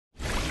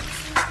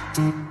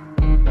Hey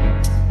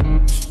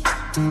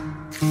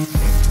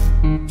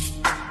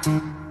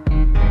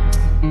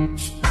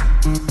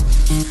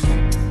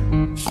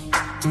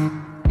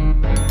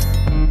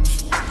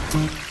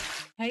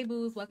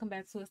boos, welcome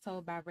back to It's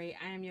Told by Ray.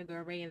 I am your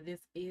girl Ray and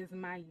this is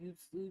my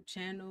YouTube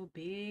channel,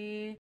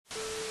 bitch.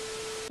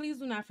 Please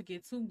do not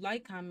forget to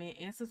like, comment,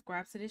 and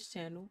subscribe to this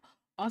channel.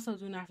 Also,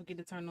 do not forget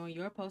to turn on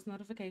your post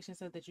notifications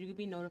so that you can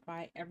be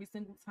notified every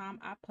single time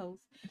I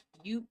post.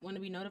 You want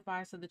to be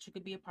notified so that you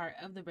could be a part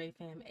of the Ray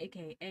fam,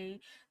 aka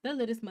the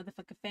latest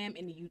motherfucking fam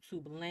in the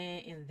YouTube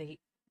land, and they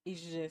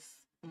is just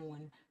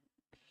on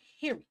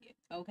period.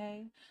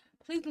 Okay,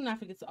 please do not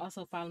forget to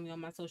also follow me on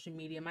my social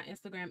media. My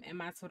Instagram and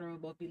my Twitter will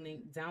both be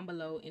linked down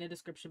below in the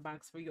description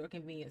box for your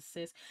convenience,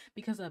 sis,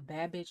 because a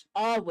bad bitch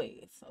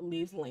always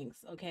leaves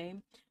links. Okay,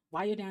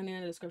 while you're down there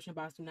in the description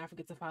box, do not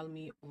forget to follow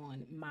me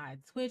on my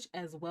Twitch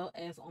as well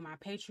as on my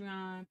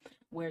Patreon,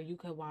 where you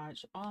could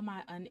watch all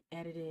my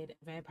unedited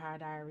Vampire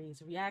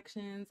Diaries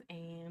reactions.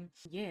 And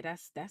yeah,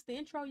 that's the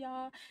intro,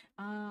 y'all.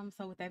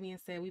 So with that being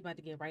said, we about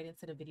to get right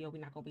into the video.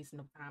 We're not gonna waste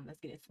no time. Let's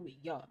get into it,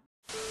 y'all.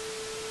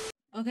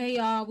 Okay,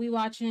 y'all, we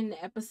watching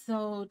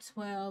episode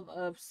 12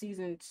 of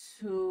season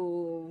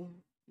 2.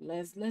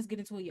 Let's get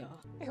into it,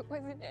 y'all. It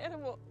was an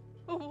animal,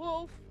 a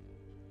wolf.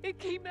 It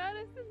came at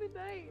us in the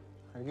night.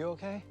 Are you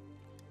okay?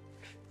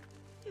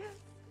 Yes.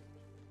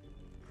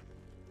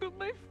 But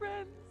my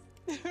friends,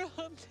 they're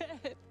all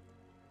dead.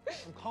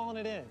 I'm calling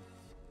it in.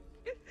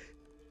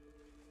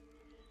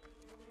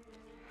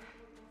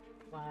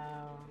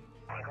 Wow.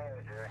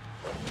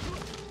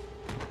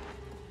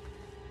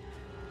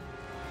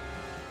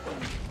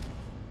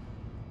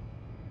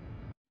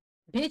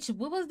 Bitch,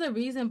 what was the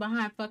reason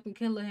behind fucking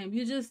killing him?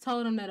 You just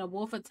told him that a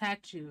wolf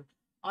attacked you.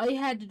 All you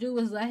had to do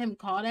was let him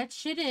call that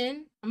shit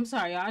in. I'm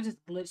sorry, y'all, I just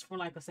glitched for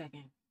like a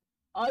second.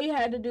 All you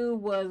had to do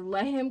was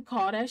let him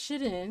call that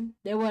shit in.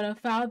 They would have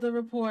filed the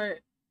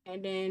report,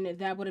 and then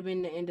that would have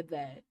been the end of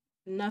that.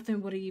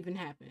 Nothing would have even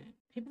happened.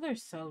 People are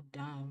so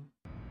dumb.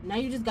 Now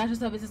you just got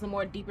yourself into some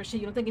more deeper shit.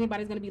 You don't think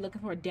anybody's gonna be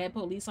looking for a dead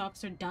police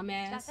officer,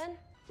 dumbass? Stefan?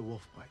 The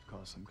wolf bite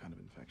caused some kind of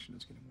infection.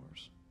 It's getting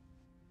worse.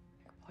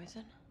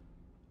 Poison?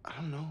 I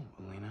don't know,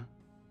 Elena.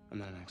 I'm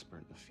not an expert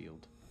in the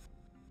field.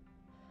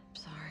 I'm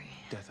sorry.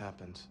 Death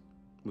happens.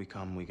 We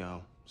come, we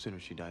go. Sooner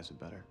she dies, the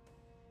better.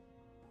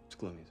 It's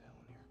gloomy as hell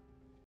in here.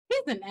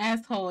 He's an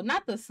asshole.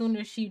 Not the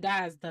sooner she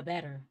dies, the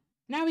better.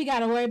 Now we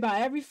gotta worry about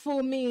every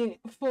full moon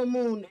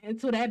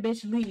until that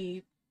bitch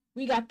leave.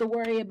 We got to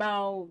worry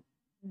about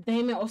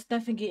Damon or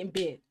Stefan getting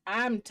bit.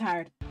 I'm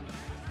tired.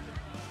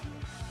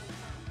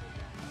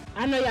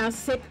 I know y'all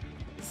sick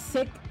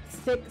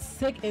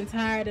and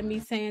tired of me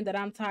saying that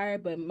I'm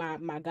tired, but my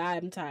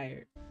God, I'm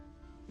tired.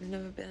 You've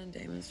never been in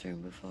Damon's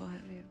room before,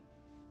 have you?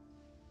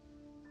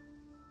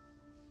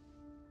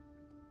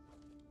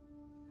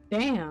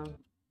 Damn.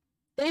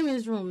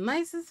 Damon's room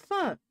nice as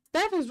fuck.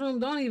 Stefan's room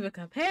don't even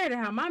compare to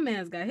how my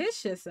man's got his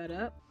shit set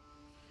up.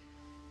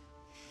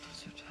 I'm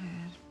so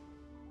tired.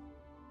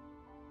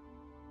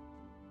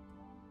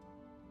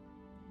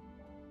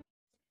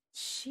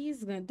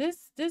 She's gonna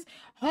this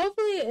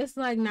hopefully it's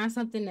like not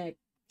something that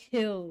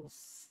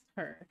kills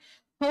her.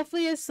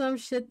 Hopefully it's some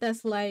shit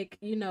that's like,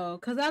 you know,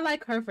 because I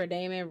like her for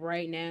Damon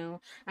right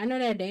now. I know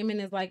that Damon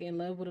is like in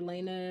love with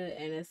Elena,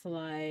 and it's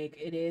like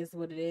it is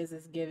what it is.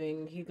 It's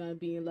giving he's gonna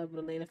be in love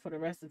with Elena for the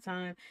rest of the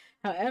time.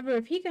 However,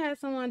 if he can have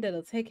someone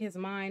that'll take his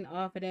mind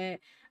off of that,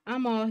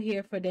 I'm all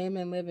here for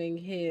Damon living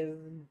his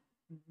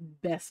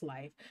best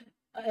life.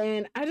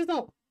 And I just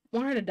don't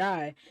want her to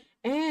die.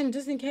 And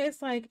just in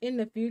case, like, in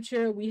the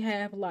future, we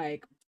have,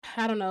 like,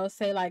 I don't know,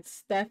 say, like,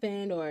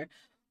 Stefan or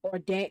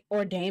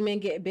Damon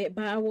get bit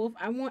by a wolf,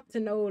 I want to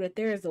know that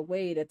there is a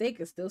way that they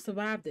can still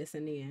survive this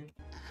in the end.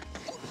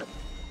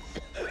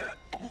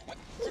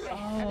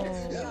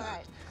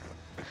 Oh.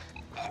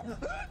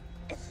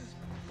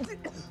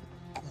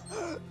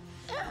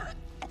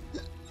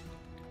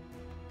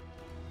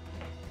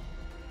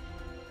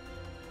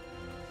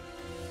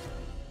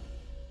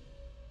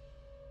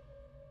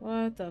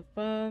 What the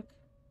fuck?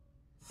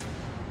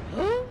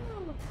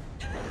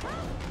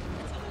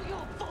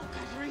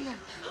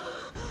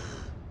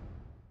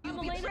 You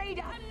betrayed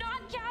us. I'm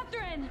not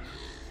Catherine.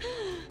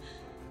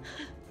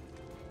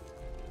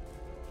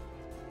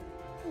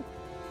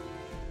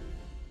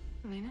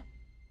 Elena?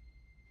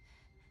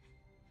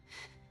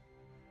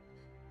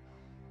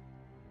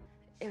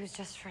 It was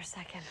just for a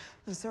second.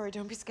 I'm sorry,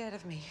 don't be scared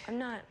of me. I'm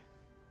not.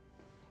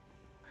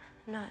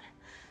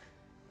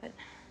 But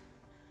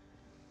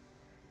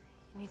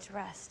you need to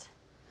rest.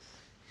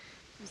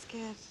 I'm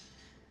scared.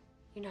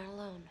 You're not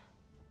alone.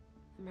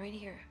 I'm right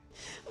here.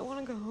 I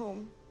want to go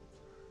home.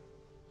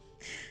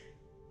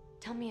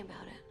 Tell me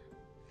about it.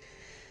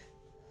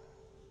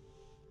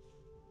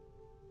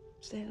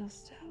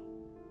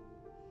 Sailorstown.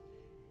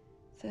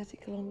 30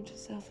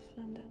 kilometers south of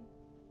London.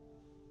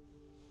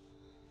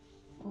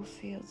 All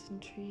fields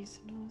and trees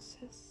and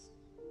horses.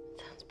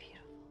 Sounds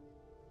beautiful.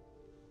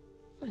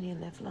 When you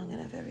live long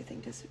enough, everything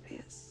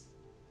disappears.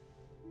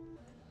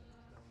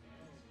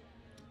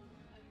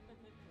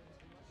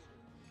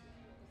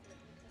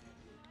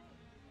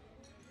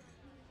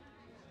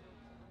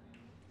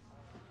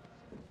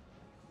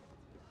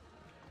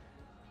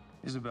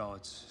 Isabel,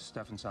 it's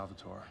Stefan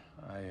Salvatore.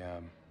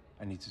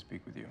 I need to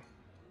speak with you.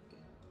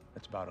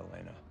 It's about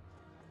Elena.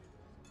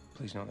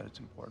 Please know that it's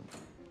important.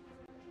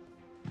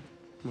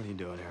 What are you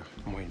doing here?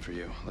 I'm waiting for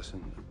you. Listen,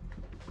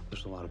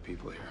 there's a lot of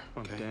people here,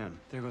 okay? Oh, damn.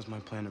 There goes my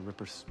plan to rip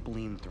her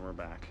spleen through her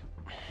back.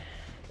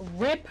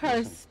 Rip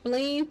her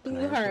spleen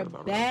through her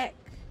back?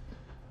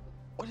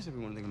 Why does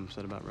everyone think I'm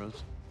upset about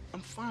Rose? I'm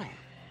fine.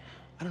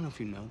 I don't know if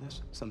you know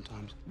this.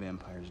 Sometimes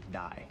vampires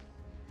die.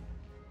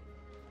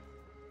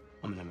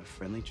 I'm gonna have a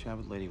friendly chat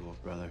with Lady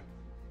Wolf, brother.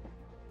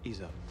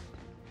 Ease up.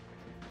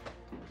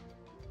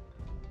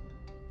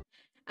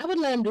 I would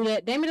let him do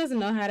that. Damon doesn't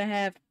know how to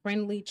have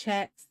friendly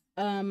chats.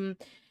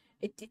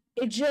 It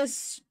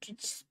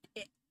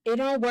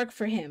don't work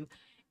for him,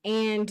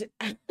 and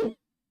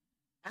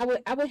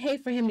I would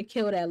hate for him to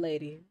kill that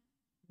lady,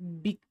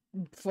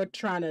 for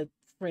trying to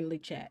friendly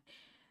chat.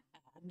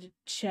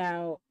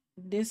 Child,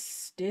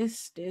 this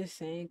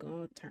ain't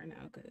gonna turn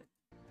out good.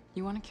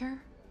 You want a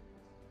cure?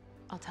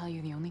 I'll tell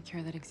you the only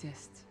cure that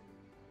exists.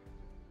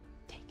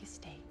 Take a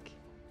stake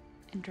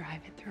and drive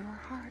it through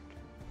her heart.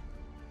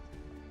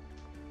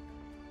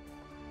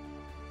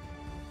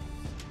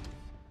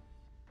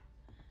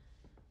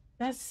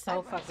 That's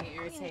so fucking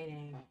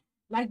irritating.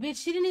 Like, bitch,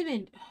 she didn't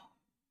even...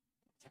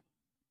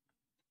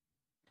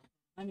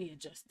 Let me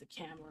adjust the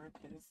camera,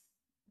 because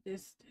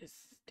this...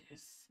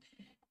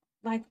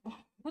 Like,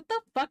 what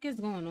the fuck is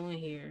going on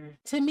here?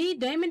 To me,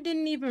 Damon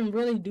didn't even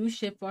really do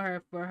shit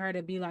for her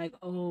to be like,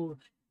 oh,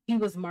 he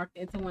was marked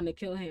into one to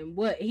kill him.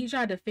 What? He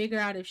tried to figure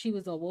out if she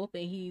was a wolf,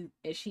 and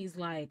she's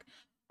like,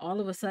 all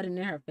of a sudden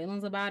in her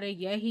feelings about it.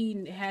 Yeah,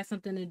 he had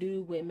something to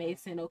do with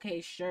Mason. Okay,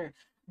 sure.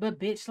 But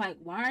bitch, like,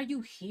 why are you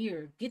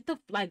here? Get the,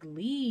 like,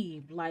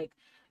 leave. Like,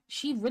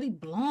 she really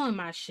blowing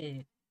my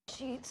shit.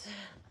 Sheets.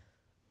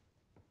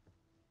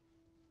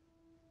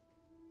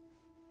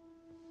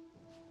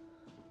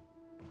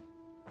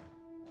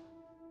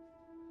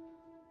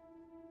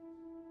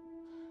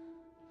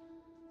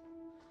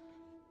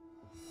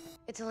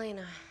 It's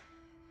Elena.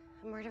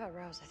 I'm worried about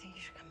Rose. I think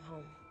you should come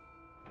home.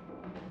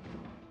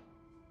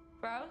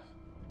 Rose?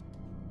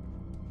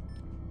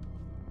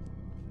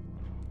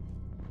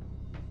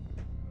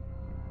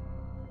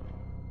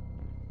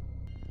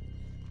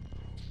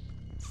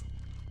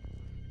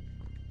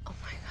 Oh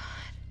my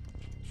God.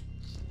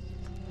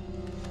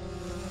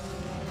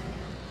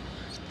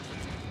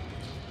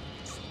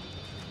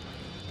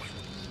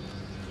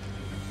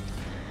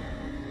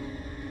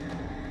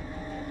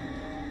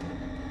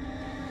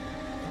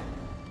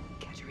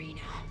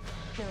 Katerina.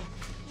 No.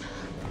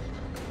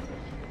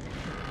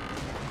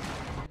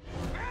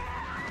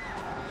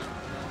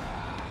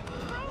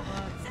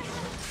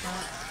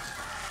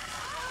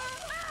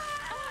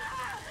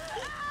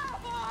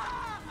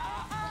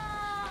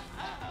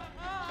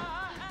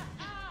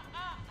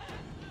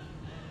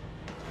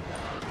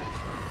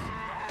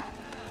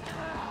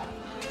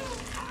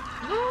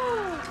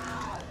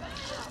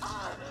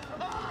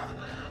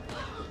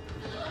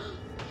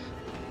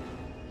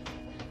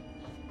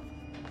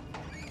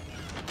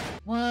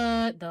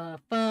 What the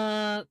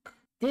fuck?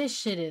 This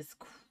shit is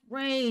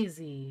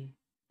crazy.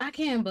 I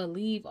can't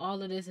believe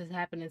all of this is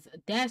happening.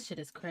 That shit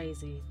is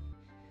crazy.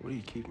 What are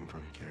you keeping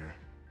from me, Kara?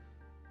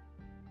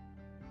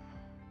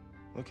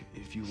 Look,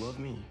 if you love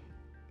me,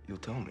 you'll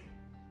tell me.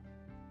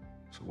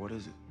 So what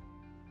is it?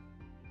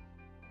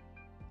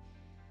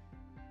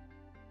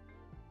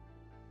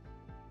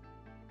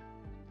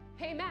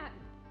 Hey, Matt,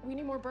 we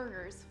need more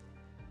burgers.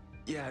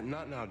 Yeah,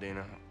 not now,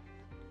 Dana.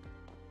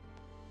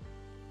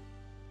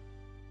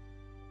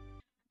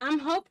 I'm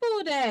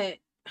hopeful that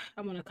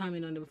I want to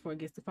comment on it before it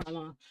gets too far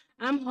long.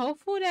 I'm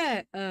hopeful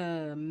that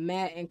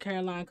Matt and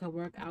Caroline could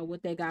work out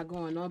what they got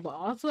going on, but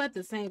also at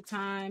the same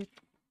time,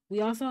 we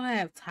also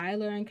have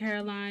Tyler and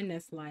Caroline.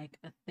 That's like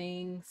a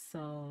thing,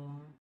 so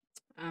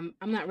I'm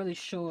not really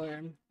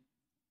sure.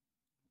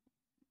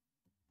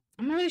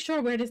 I'm not really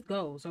sure where this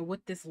goes or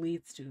what this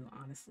leads to,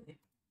 honestly.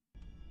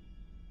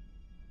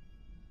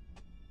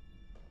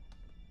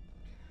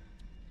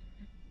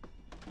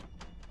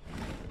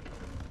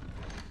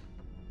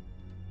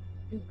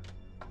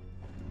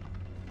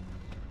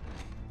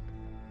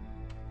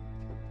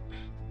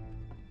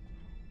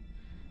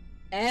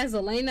 As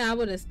Elena, I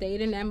would have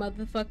stayed in that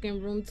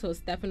motherfucking room till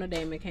Stefan or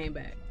Damon came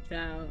back.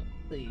 Child,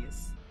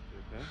 please.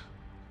 You okay?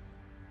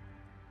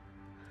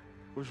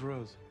 Where's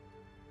Rose?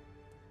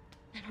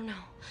 I don't know.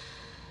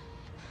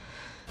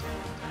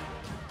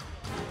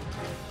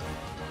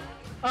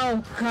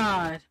 Oh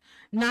God.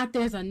 Not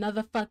there's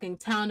another fucking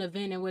town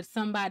event in which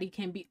somebody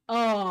can be.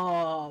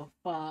 Oh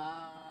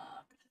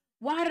fuck.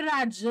 Why did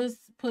I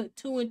just put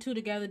 2 and 2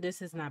 together?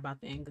 This is not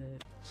about to end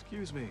good.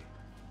 Excuse me.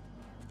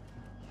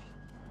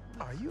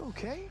 Are you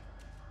okay?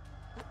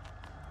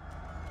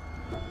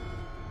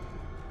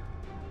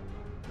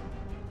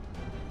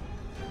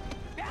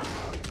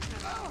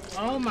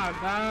 Oh my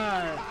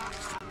God.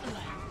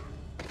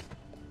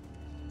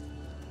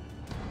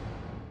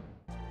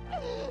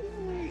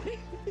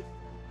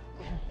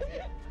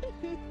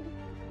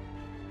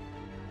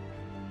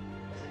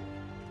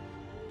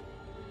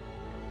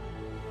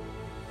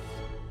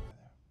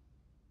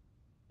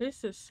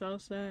 This is so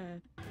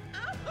sad. Oh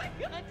my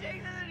god, I can't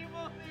take this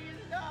anymore. Please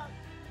stop.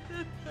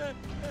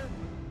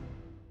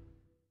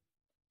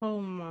 Oh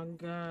my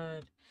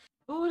god.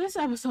 Oh, this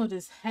episode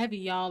is heavy,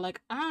 y'all.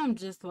 Like, I'm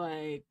just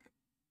like,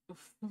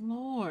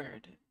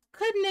 Lord.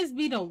 Couldn't this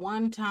be the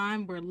one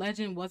time where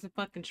legend wasn't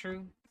fucking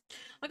true?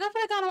 Like, I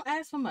feel like I don't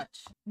ask for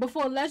much. But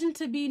for legend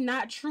to be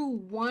not true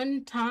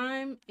one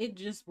time, it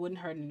just wouldn't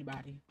hurt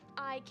anybody.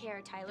 I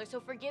care, Tyler, so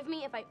forgive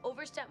me if I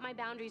overstep my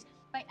boundaries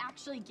by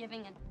actually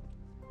giving a...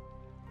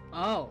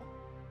 Oh.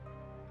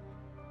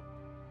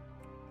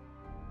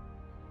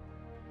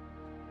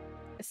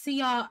 See,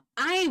 y'all,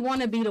 I ain't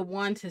want to be the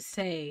one to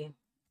say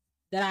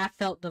that I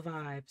felt the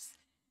vibes.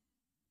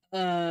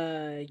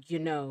 You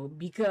know,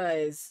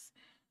 because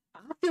I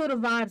feel the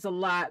vibes a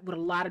lot with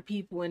a lot of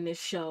people in this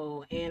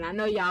show, and I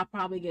know y'all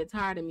probably get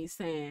tired of me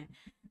saying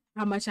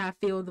how much I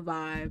feel the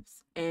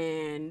vibes,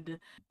 and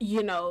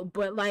you know,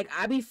 but like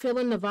I be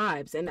feeling the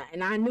vibes, and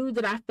I knew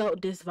that I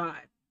felt this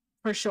vibe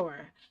for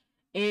sure.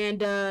 And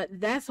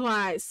that's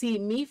why, see,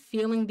 me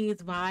feeling these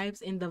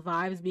vibes and the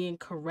vibes being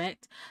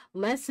correct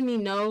lets me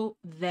know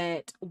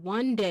that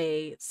one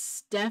day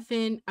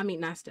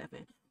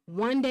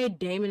one day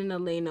Damon and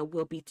Elena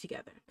will be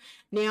together.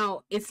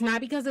 Now, it's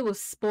not because it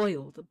was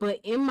spoiled, but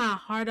in my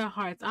heart of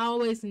hearts, I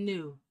always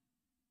knew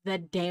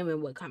that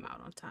Damon would come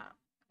out on top.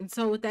 And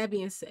so with that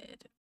being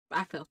said,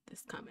 I felt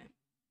this coming.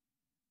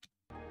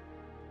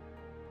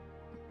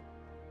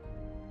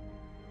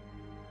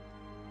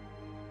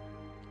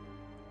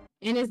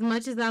 And as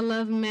much as I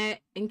love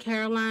Matt and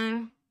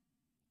Caroline,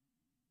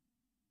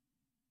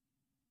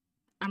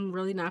 I'm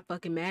really not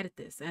fucking mad at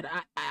this.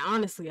 I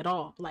honestly at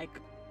all. Like,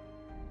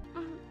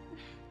 You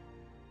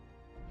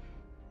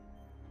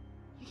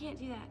can't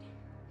do that.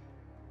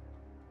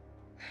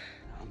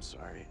 I'm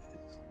sorry.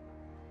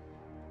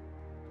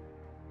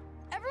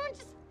 Everyone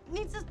just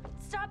needs to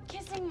stop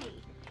kissing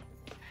me.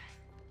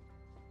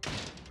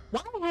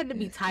 why it had to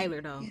be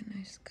Tyler though? Yeah,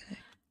 no, it's good.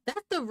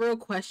 That's the real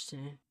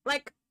question.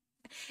 Like,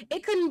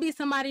 it couldn't be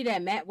somebody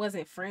that Matt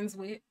wasn't friends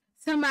with.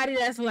 Somebody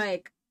that's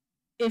like,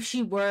 if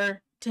she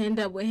were to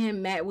end up with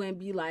him, Matt wouldn't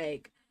be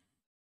like,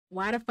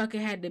 why the fuck it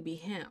had to be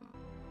him?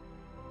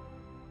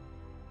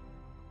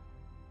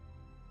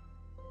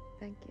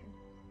 Thank you.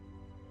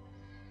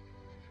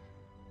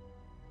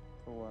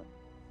 For what?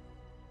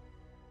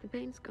 The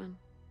pain's gone.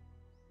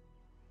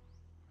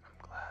 I'm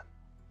glad.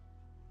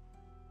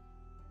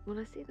 Will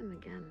I see them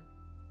again?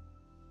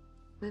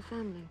 My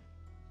family.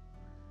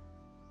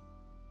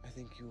 I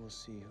think you will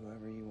see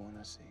whoever you want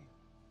to see.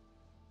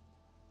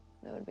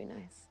 That would be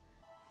nice.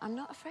 I'm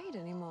not afraid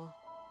anymore.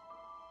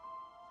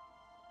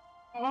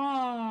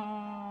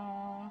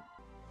 Oh,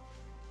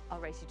 I'll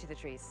race you to the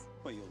trees.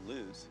 Well, you'll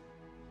lose.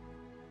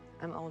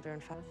 I'm older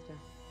and faster.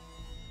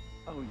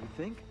 Oh, you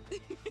think?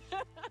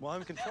 Well,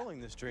 I'm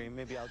controlling this dream.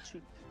 Maybe I'll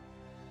cheat.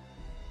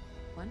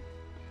 1,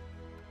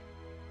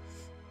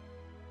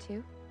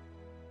 2.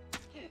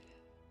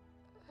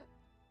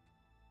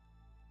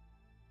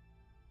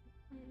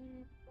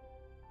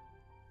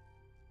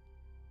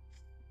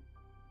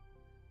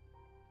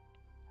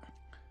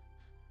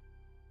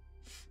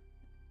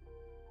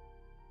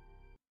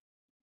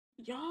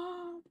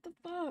 y'all, what the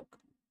fuck?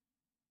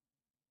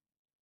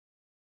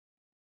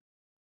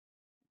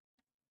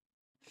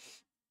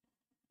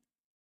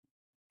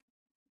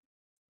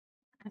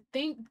 I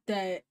think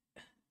that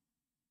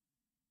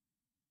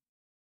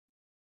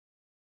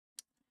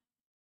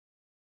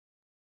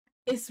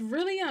it's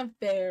really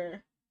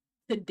unfair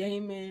to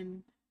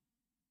Damon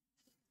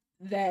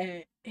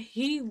that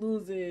he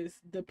loses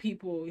the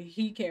people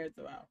he cares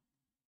about.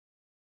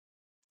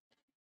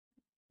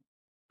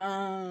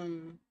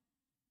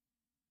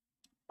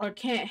 Or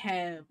can't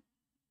have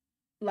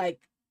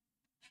like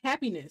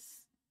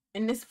happiness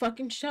in this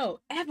fucking show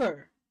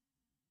ever.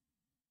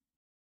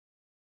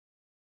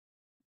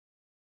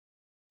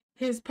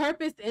 His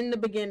purpose in the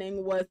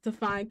beginning was to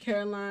find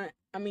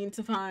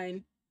to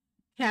find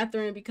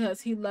Catherine because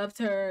he loved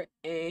her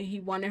and he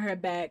wanted her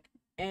back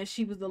and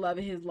she was the love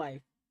of his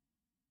life.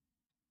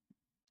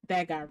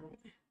 That got ruined.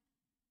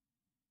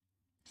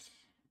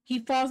 He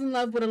falls in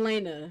love with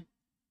Elena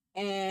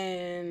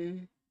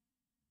and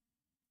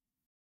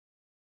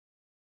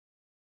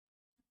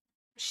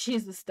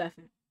she's the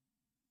Stefan.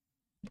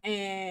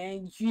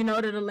 And you know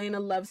that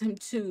Elena loves him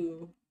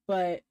too,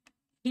 but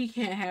he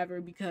can't have her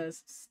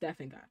because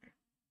Stefan got her.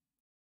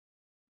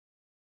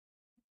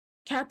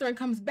 Catherine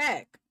comes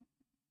back.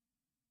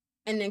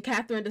 And then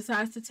Catherine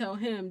decides to tell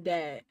him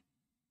that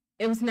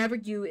it was never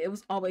you, it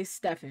was always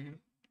Stefan.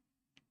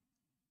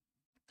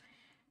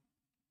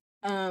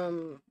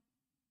 And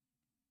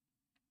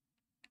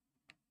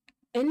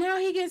now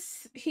he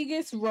gets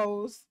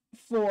Rose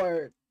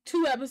for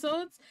 2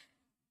 episodes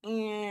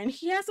and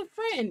he has a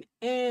friend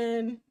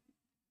and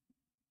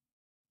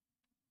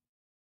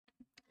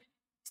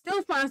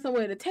still finds some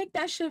way to take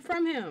that shit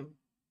from him.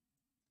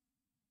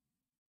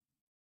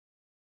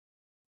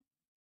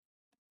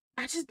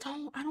 I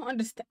don't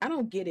understand. I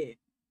don't get it.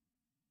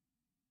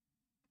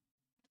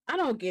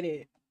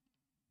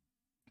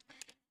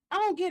 I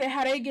don't get it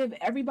how they give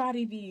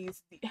everybody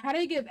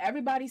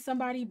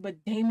somebody,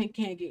 but Damon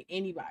can't get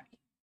anybody.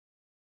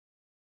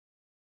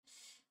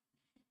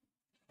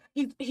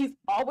 He's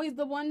always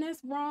the one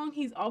that's wrong.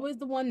 He's always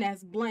the one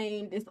that's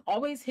blamed. It's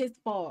always his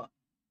fault.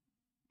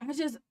 And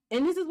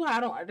this is why I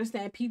don't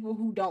understand people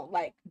who don't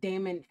like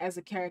Damon as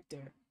a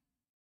character.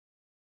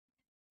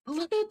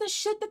 Look at the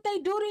shit that they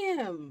do to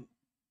him.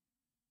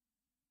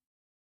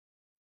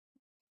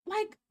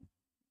 Like,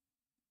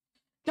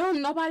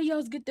 don't nobody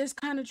else get this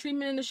kind of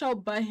treatment in the show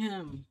but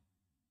him.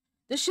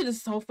 This shit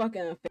is so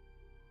fucking unfair.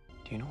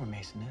 Do you know where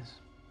Mason is?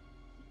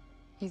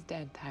 He's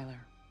dead, Tyler.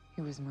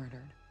 He was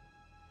murdered.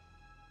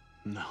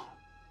 No.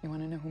 You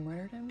want to know who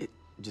murdered him?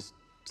 Just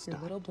stop.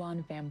 Your little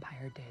blonde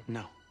vampire did.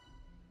 No.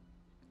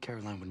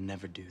 Caroline would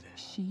never do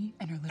this. She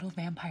and her little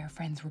vampire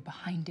friends were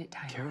behind it,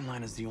 Tyler.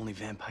 Caroline is the only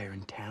vampire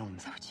in town.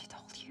 Is that what she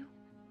told you?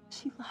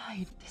 She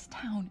lied. This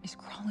town is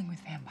crawling with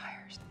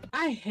vampires.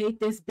 I hate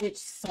this bitch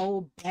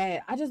so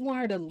bad. I just want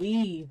her to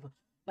leave.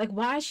 Like,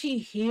 why is she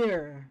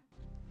here?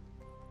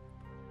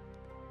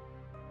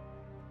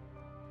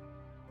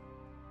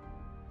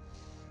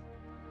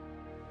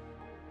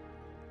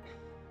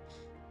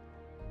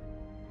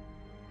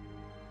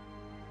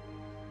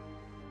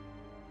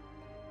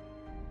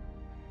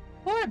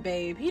 Poor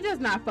babe. He does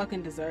not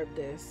fucking deserve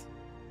this.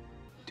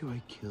 Do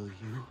I kill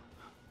you?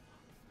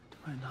 Do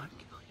I not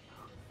kill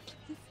you?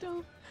 Please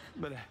don't.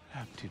 But I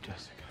have to,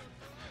 Jessica.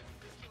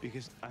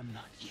 Because I'm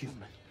not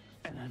human.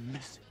 And I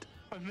miss it.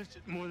 I miss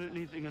it more than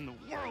anything in the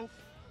world.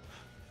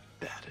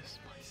 That is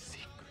my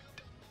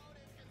secret.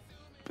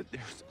 But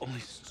there's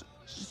only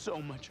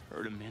so much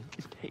hurt a man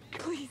can take.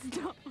 Please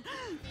don't.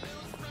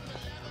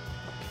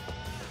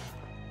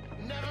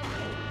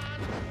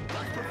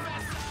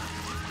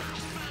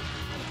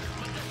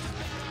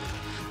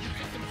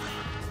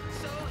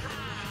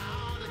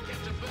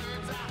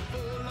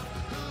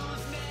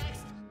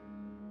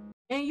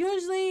 And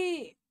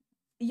usually,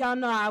 y'all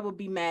know I would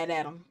be mad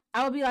at him.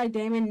 I would be like,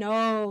 Damon,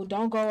 no,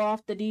 don't go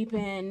off the deep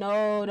end.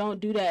 No, don't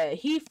do that.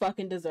 He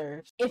fucking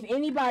deserves. If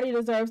anybody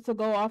deserves to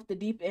go off the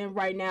deep end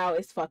right now,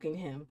 it's fucking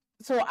him.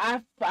 So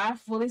I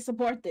fully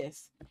support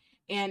this.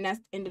 And that's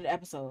the end of the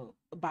episode.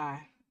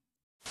 Bye.